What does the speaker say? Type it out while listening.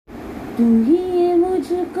तू ही ये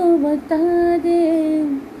मुझको बता दे,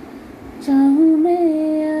 चाहूँ मैं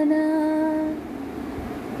या ना।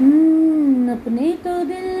 अपने तो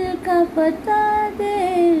दिल का पता दे,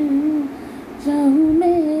 चाहूँ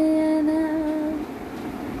मैं या ना।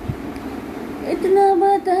 इतना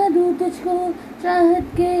बता दूँ तुझको,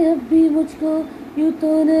 चाहत के अब भी मुझको यूँ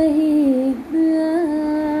तो नहीं इकरार।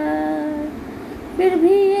 फिर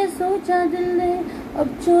भी ये सोचा दिल ने, अब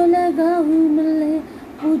जो लगा हूँ मिलने,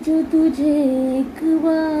 पूछूं तुझे एक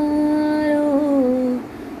बार। ओ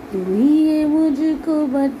तू ही ये मुझको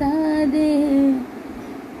बता दे,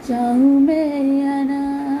 चाहूँ